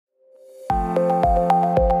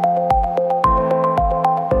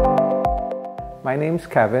My name's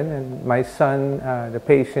Kevin, and my son, the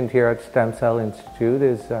patient here at Stem Cell Institute,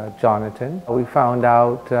 is Jonathan. We found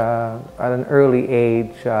out at an early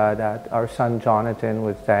age that our son Jonathan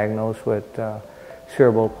was diagnosed with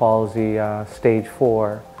cerebral palsy stage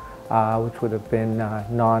 4, which would have been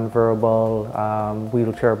nonverbal,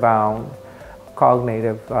 wheelchair-bound,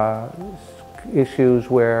 cognitive issues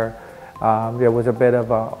where there was a bit of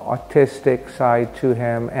an autistic side to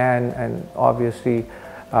him, and obviously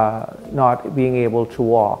not being able to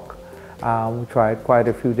walk. We tried quite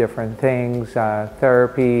a few different things,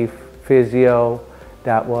 therapy, physio,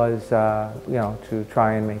 that was, to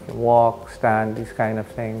try and make him walk, stand, these kind of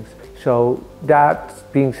things. So that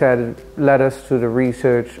being said, it led us to the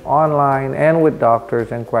research online and with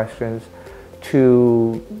doctors and questions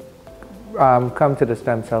to come to the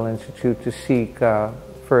Stem Cell Institute to seek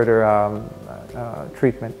further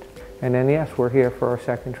treatment. And then yes, we're here for our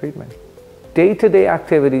second treatment. Day-to-day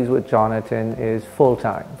activities with Jonathan is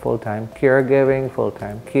full-time caregiving,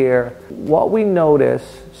 full-time care. What we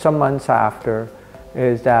noticed some months after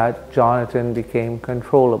is that Jonathan became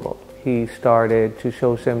controllable. He started to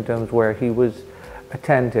show symptoms where he was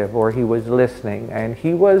attentive or he was listening, and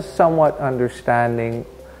he was somewhat understanding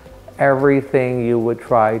everything you would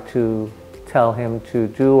try to tell him to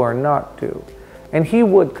do or not do. And he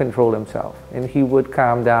would control himself, and he would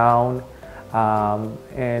calm down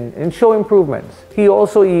and show improvements. He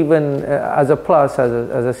also, even as a plus,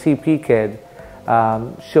 as a CP kid,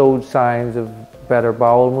 showed signs of better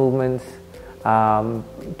bowel movements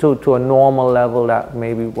to a normal level that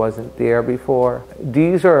maybe wasn't there before.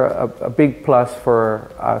 These are a big plus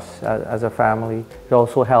for us as a family. It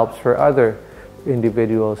also helps for other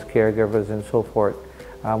individuals, caregivers, and so forth.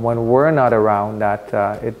 When we're not around, that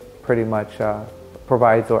it pretty much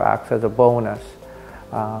provides or acts as a bonus.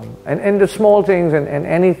 And the small things and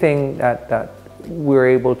anything that we're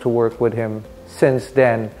able to work with him since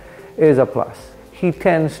then is a plus. He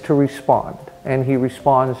tends to respond, and he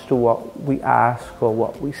responds to what we ask or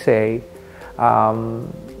what we say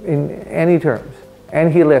in any terms.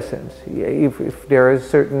 And he listens. If there is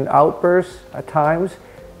certain outbursts at times,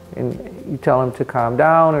 and you tell him to calm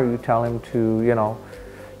down, or you tell him to,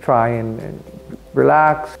 try and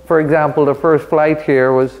relax. For example, the first flight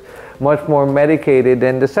here was much more medicated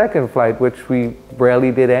than the second flight, which we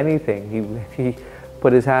barely did anything. He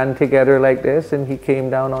put his hand together like this, and he came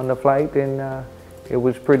down on the flight, and it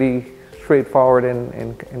was pretty straightforward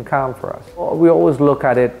and calm for us. We always look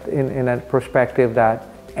at it in a perspective that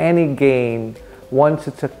any gain, once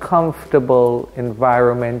it's a comfortable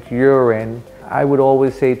environment you're in, I would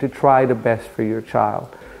always say to try the best for your child.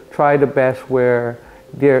 Try the best where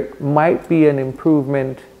there might be an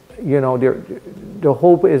improvement. The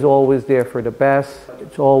hope is always there for the best.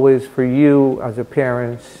 It's always for you as a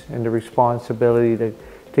parent and the responsibility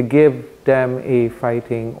to give them a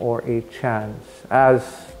fighting or a chance.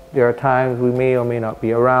 As there are times we may or may not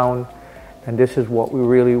be around, and this is what we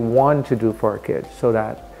really want to do for our kids, so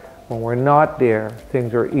that when we're not there,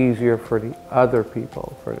 things are easier for the other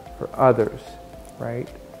people, for others, right?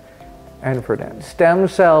 And for them. Stem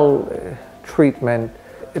cell treatment,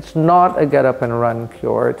 it's not a get up and run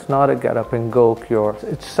cure. It's not a get up and go cure.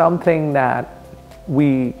 It's something that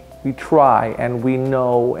we try, and we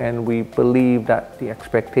know, and we believe that the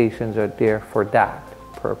expectations are there for that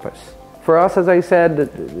purpose. For us, as I said,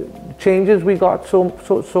 the changes we got so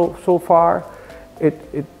far,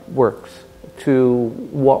 it works to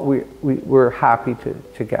what we're happy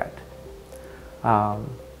to get.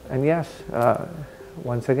 And yes,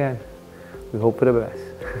 once again, we hope for the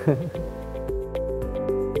best.